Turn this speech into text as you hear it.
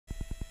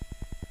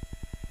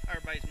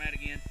everybody's Matt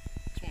again.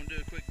 Just want to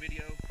do a quick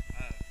video.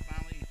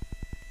 Finally,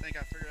 think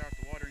I figured out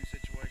the watering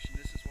situation.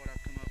 This is what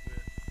I've come up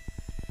with.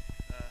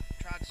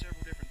 Tried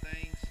several different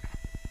things,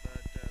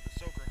 but the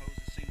soaker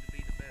hoses seem to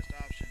be the best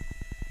option.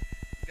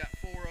 I've got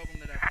 4 of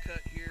them that I've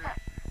cut here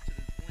to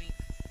the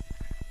length.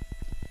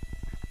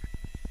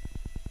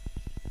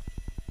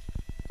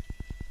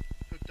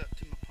 Hooked up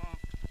to my pump.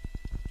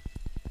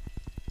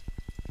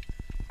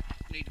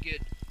 Need to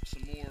get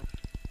some more.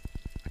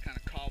 I kind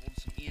of cobbled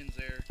some ends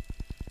there.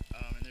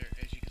 And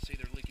as you can see,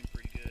 they're leaking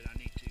pretty good. I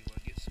need to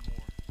get some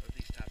more of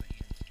these type of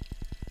ends.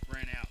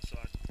 Ran out, so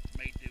I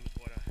made do with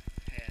what I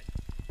had.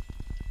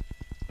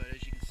 But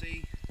as you can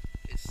see,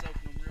 it's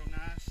soaking them real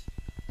nice.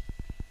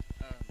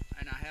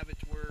 And I have it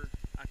to where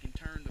I can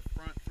turn the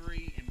front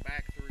 3 and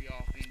back 3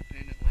 off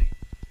independently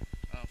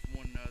from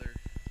one another,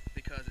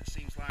 because it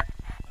seems like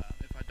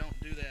if I don't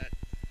do that,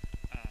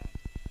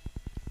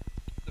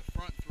 the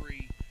front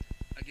 3,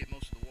 I get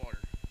most of the water.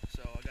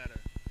 So I've got a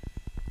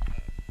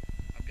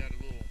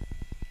little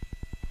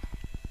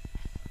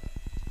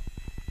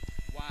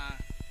Y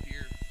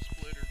here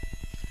splitter,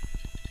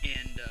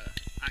 and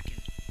I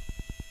can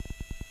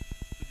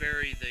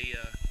vary the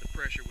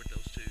pressure with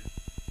those 2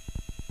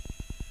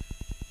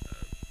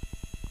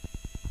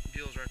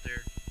 deals right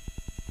there.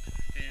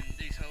 And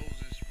these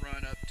hoses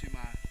run up to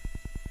my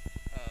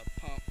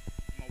pump,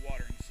 my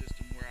watering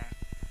system, where I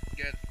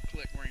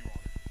collect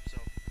rainwater. So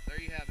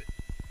there you have it.